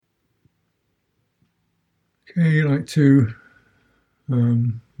Okay, I'd like to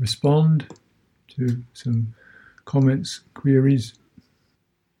respond to some comments, queries.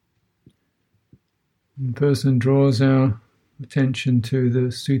 The person draws our attention to the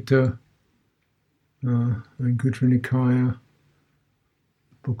Sutta Anguttara Nikaya,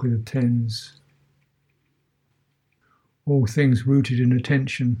 Book of the Tens. All things rooted in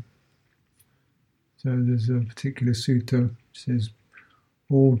attention. So there's a particular sutta which says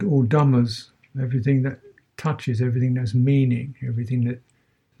all dhammas, everything that touches, everything that's meaning, everything that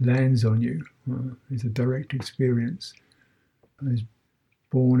lands on you is a direct experience, is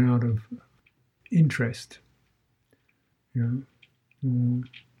born out of interest, or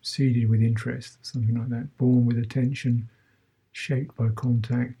seeded with interest, something like that, born with attention, shaped by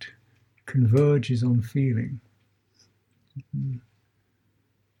contact, converges on feeling,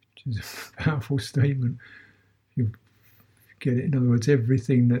 which is a powerful statement. You get it. In other words,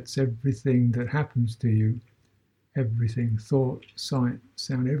 everything that happens to you, everything, thought, sight,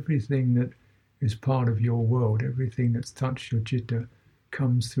 sound, everything that is part of your world, everything that's touched your citta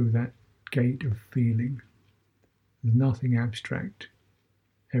comes through that gate of feeling. There's nothing abstract.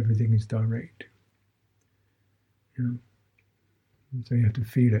 Everything is direct. So you have to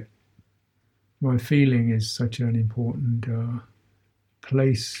feel it. My feeling is such an important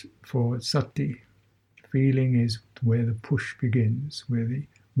place for sati. Feeling is where the push begins, where the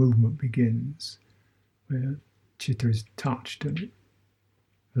movement begins, where citta is touched and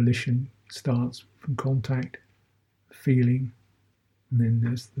volition starts from contact, feeling, and then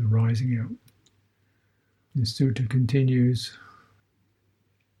there's the rising out. The sutta continues,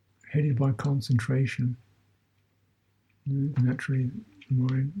 headed by concentration. Naturally, the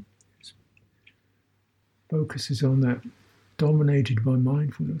mind focuses on that, dominated by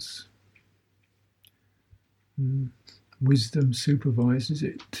mindfulness. Wisdom supervises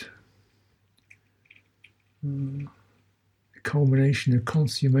it. The culmination, the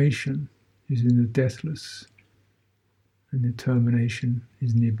consummation is in the deathless, and the termination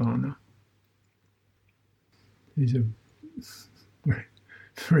is nibbana. It's a very,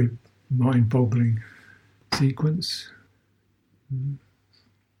 very mind-boggling sequence,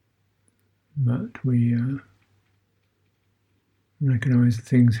 but we recognize that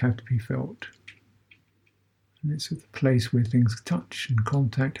things have to be felt. And it's at the place where things touch and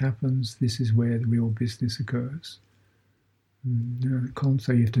contact happens. This is where the real business occurs.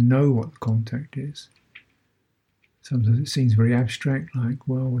 So you have to know what the contact is. Sometimes it seems very abstract, like,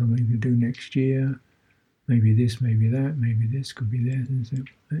 well, what am I going to do next year? Maybe this, maybe that, maybe this, could be that. And so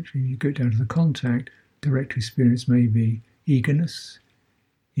actually, you go down to the contact, direct experience may be eagerness,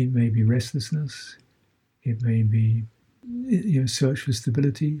 it may be restlessness, it may be search for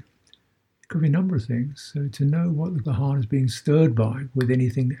stability. It could be a number of things. So to know what the heart is being stirred by with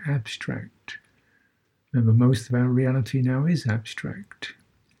anything abstract. Remember, most of our reality now is abstract.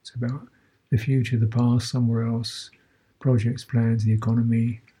 It's about the future, the past, somewhere else, projects, plans, the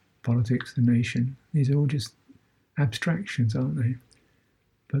economy, politics, the nation. These are all just abstractions, aren't they?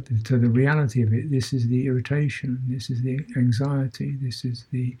 But to the reality of it, this is the irritation, this is the anxiety, this is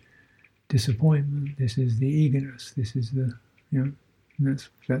the disappointment, this is the eagerness, this is the, and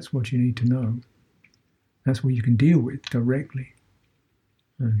that's what you need to know. That's what you can deal with directly.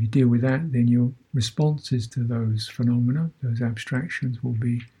 And if you deal with that, then your responses to those phenomena, those abstractions, will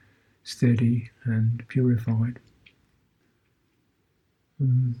be steady and purified.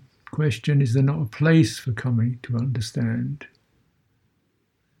 Question, is there not a place for coming to understand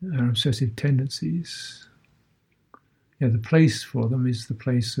our obsessive tendencies? The place for them is the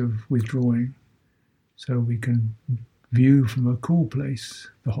place of withdrawing. So we can view from a cool place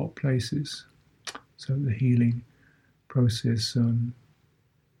the hot places. So the healing process,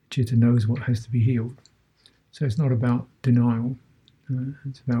 citta knows what has to be healed. So it's not about denial.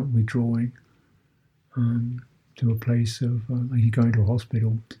 It's about withdrawing to a place of, like you go into a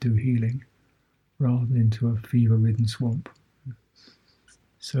hospital to do healing, rather than into a fever-ridden swamp.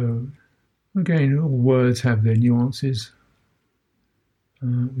 So, again, all words have their nuances.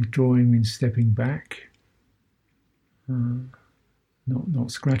 Withdrawing means stepping back,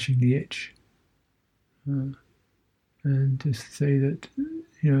 not scratching the itch. And just say that,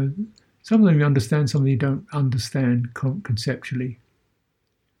 some of them you understand, some of them you don't understand conceptually.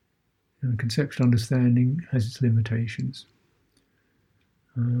 Conceptual understanding has its limitations.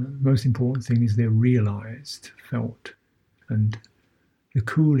 The most important thing is they're realized, felt, and the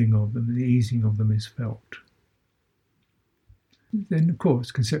cooling of them, the easing of them is felt. Then, of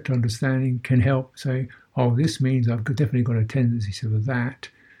course, conceptual understanding can help say, oh, this means I've definitely got a tendency to that,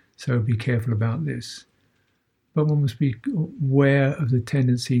 so be careful about this. but one must be aware of the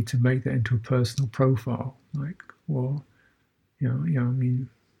tendency to make that into a personal profile. Like, well, I mean,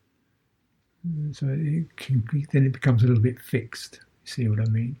 so then it becomes a little bit fixed. You see what I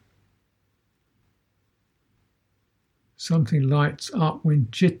mean? Something lights up when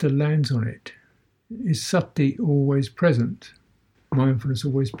citta lands on it. Is sati always present? Mindfulness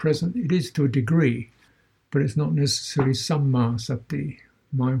always present? It is to a degree, but it's not necessarily samma sati.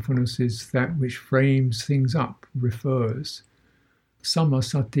 Mindfulness is that which frames things up, refers. Samma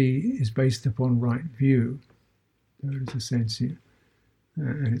sati is based upon right view. There is a sense here.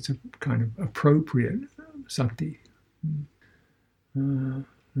 And it's a kind of appropriate sati.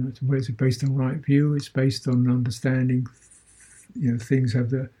 Where it's based on right view, it's based on understanding, things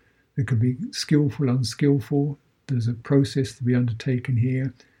there could be skillful, unskillful. There's a process to be undertaken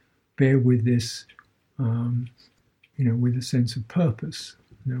here. Bear with this, with a sense of purpose.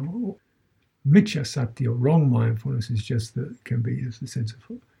 Miccha sati, or wrong mindfulness, is just that it can be just a sense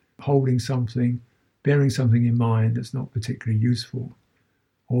of holding something, bearing something in mind that's not particularly useful,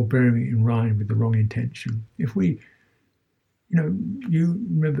 or bearing it in mind with the wrong intention. If we you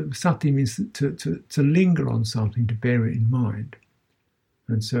remember, sati means to linger on something, to bear it in mind.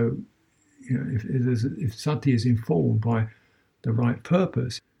 And so, if sati is informed by the right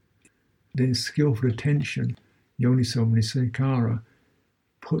purpose, then skillful attention, yoniso manasikara,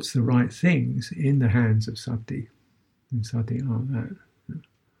 puts the right things in the hands of sati. And sati are that.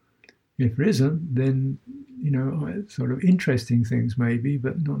 If there isn't, then, sort of interesting things maybe,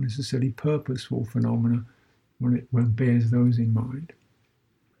 but not necessarily purposeful phenomena, when it bears those in mind.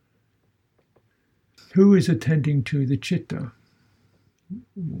 Who is attending to the citta?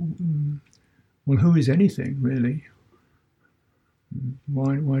 Well, who is anything, really?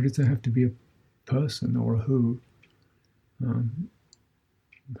 Why does there have to be a person or a who?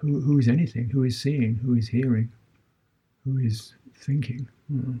 Who is anything? Who is seeing? Who is hearing? Who is thinking?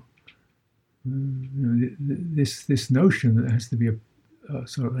 This notion that there has to be a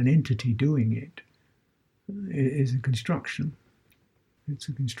sort of an entity doing it is a construction. It's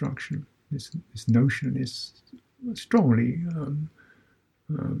a construction. This notion is strongly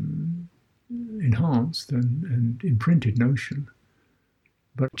enhanced and imprinted notion.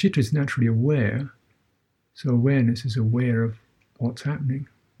 But citta is naturally aware, so awareness is aware of what's happening.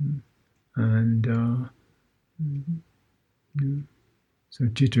 And so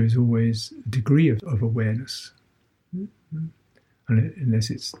citta is always a degree of awareness, unless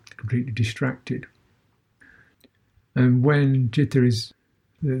it's completely distracted. And when citta is,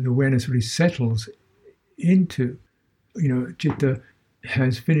 the awareness really settles into, citta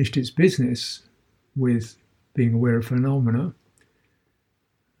has finished its business with being aware of phenomena.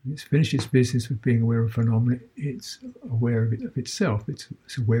 It's finished its business with being aware of phenomena. It's aware of itself. It's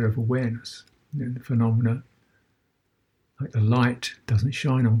aware of awareness. The phenomena, like the light, doesn't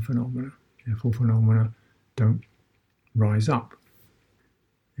shine on phenomena. Therefore, phenomena don't rise up.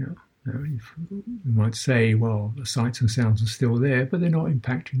 You might say, well, the sights and sounds are still there, but they're not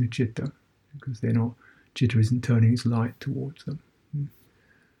impacting the citta, because citta isn't turning its light towards them.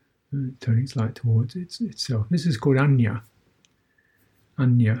 Turning its light towards itself. This is called anya.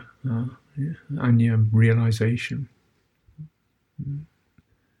 Anya realization.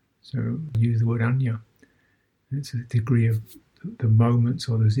 So use the word anya. It's a degree of the moments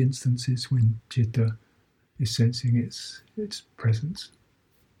or those instances when citta is sensing its presence.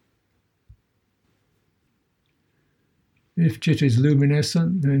 If citta is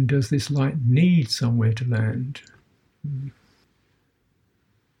luminescent, then does this light need somewhere to land?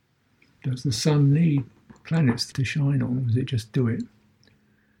 Does the sun need planets to shine on, or does it just do it?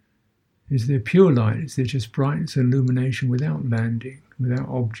 Is there pure light? Is there just brightness and illumination without landing, without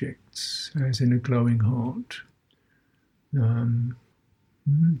objects, as in a glowing heart? That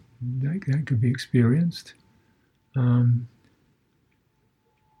could be experienced. There's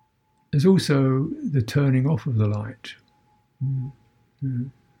also the turning off of the light,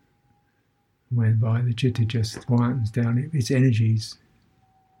 whereby the citta just quietens down, its energies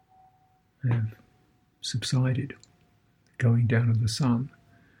have subsided, going down of the sun.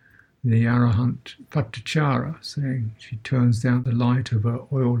 The Arahant Phattaccara saying she turns down the light of her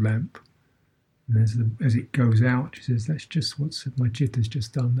oil lamp, and as it goes out, she says, that's just what my citta's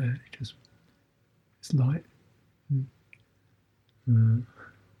just done there. It's light.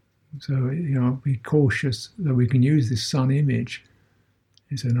 So, be cautious that we can use this sun image.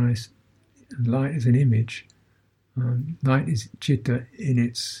 It's a nice light as an image. Light is citta in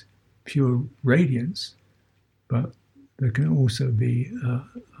its pure radiance, but there can also be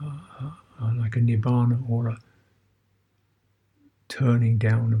like a nibbana, or a turning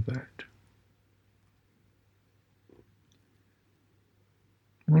down of that.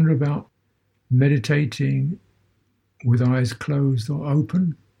 wonder about meditating with eyes closed or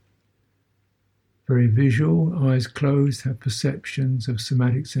open. Very visual, eyes closed, have perceptions of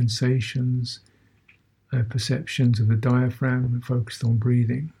somatic sensations, have perceptions of the diaphragm focused on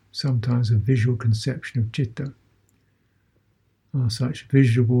breathing. Sometimes a visual conception of citta. Are such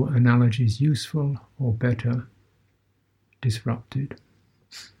visual analogies useful or better disrupted?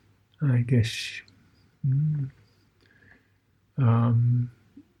 I guess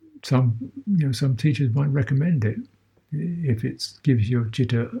some teachers might recommend it if it gives you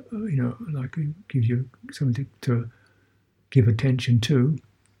citta, like it gives you something to give attention to.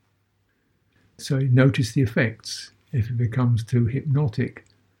 So notice the effects. If it becomes too hypnotic,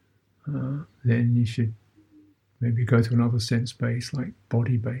 then you should maybe go to another sense base like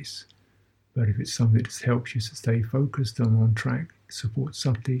body base. But if it's something that helps you to stay focused and on track, support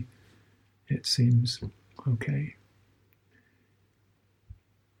sati, it seems okay.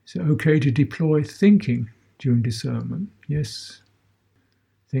 Is it okay to deploy thinking during discernment? Yes.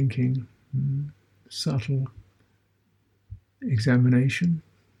 Thinking, subtle examination.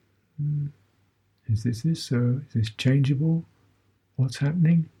 Is this? Is this changeable? What's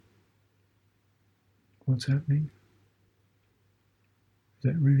happening? What's happening? Is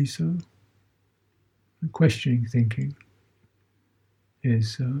that really so? Questioning thinking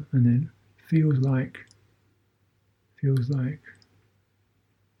is, and then feels like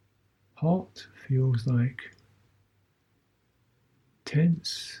hot, feels like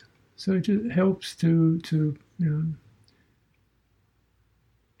tense. So it just helps to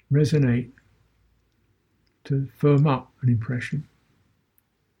resonate, to firm up an impression.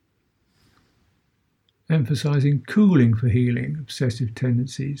 Emphasizing cooling for healing obsessive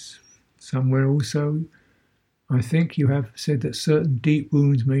tendencies. Somewhere also, I think you have said that certain deep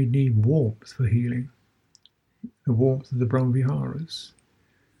wounds may need warmth for healing. The warmth of the Brahmaviharas.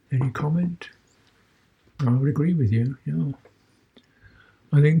 Any comment? I would agree with you, yeah.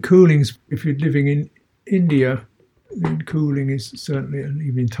 I think cooling's, if you're living in India, then cooling is certainly, and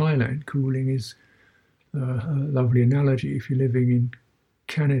even in Thailand, cooling is a lovely analogy. If you're living in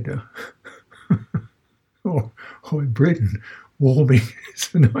Canada or in Britain, warming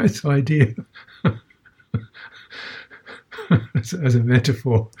is a nice idea as a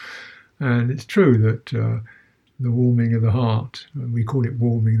metaphor. And it's true that the warming of the heart, we call it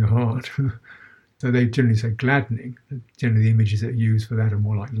warming the heart. So they generally say gladdening. Generally the images that are used for that are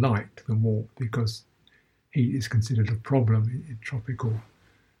more like light than warmth, because heat is considered a problem in tropical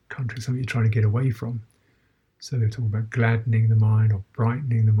countries, something you're trying to get away from. So they're talking about gladdening the mind or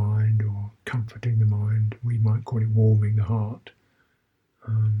brightening the mind or comforting the mind. We might call it warming the heart.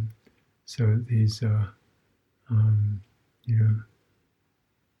 So these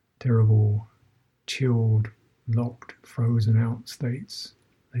terrible, chilled, locked, frozen out states,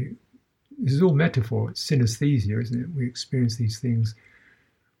 this is all metaphor. It's synesthesia, isn't it? We experience these things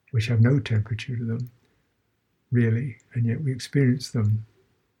which have no temperature to them, really, and yet we experience them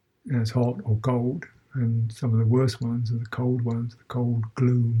as hot or cold. And some of the worst ones are the cold ones, the cold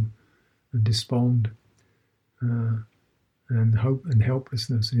gloom and despond, and hope and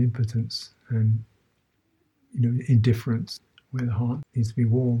helplessness and impotence and indifference, where the heart needs to be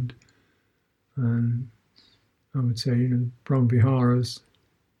warmed. And I would say, Brahmaviharas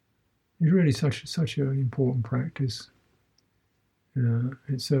is really such an important practice.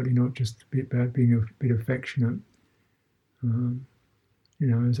 It's certainly not just a bit about being a bit affectionate.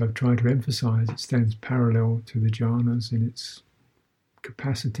 As I've tried to emphasize, it stands parallel to the jhanas in its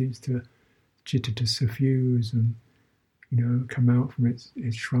capacities to citta to suffuse and come out from its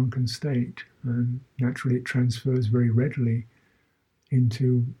shrunken state, and naturally it transfers very readily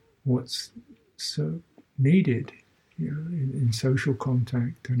into what's so needed in social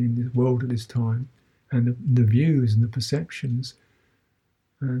contact and in the world at this time, and the views and the perceptions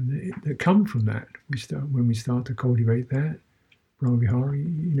and that come from that. When we start to cultivate that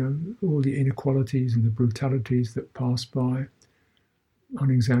Brahmavihara, all the inequalities and the brutalities that pass by,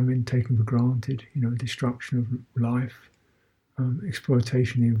 unexamined, taken for granted, destruction of life,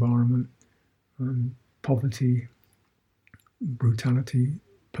 exploitation of the environment, poverty, brutality,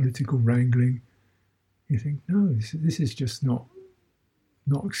 political wrangling. You think, no, this is just not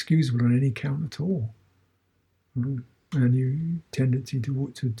excusable on any count at all. And your tendency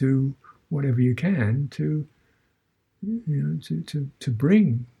to do whatever you can to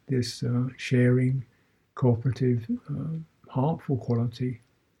bring this sharing, cooperative, heartful quality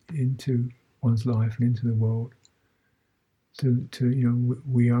into one's life and into the world.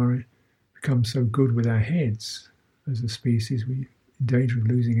 We are become so good with our heads as a species, we're in danger of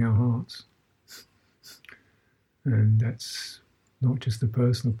losing our hearts. And that's not just a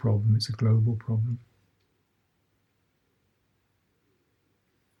personal problem, it's a global problem.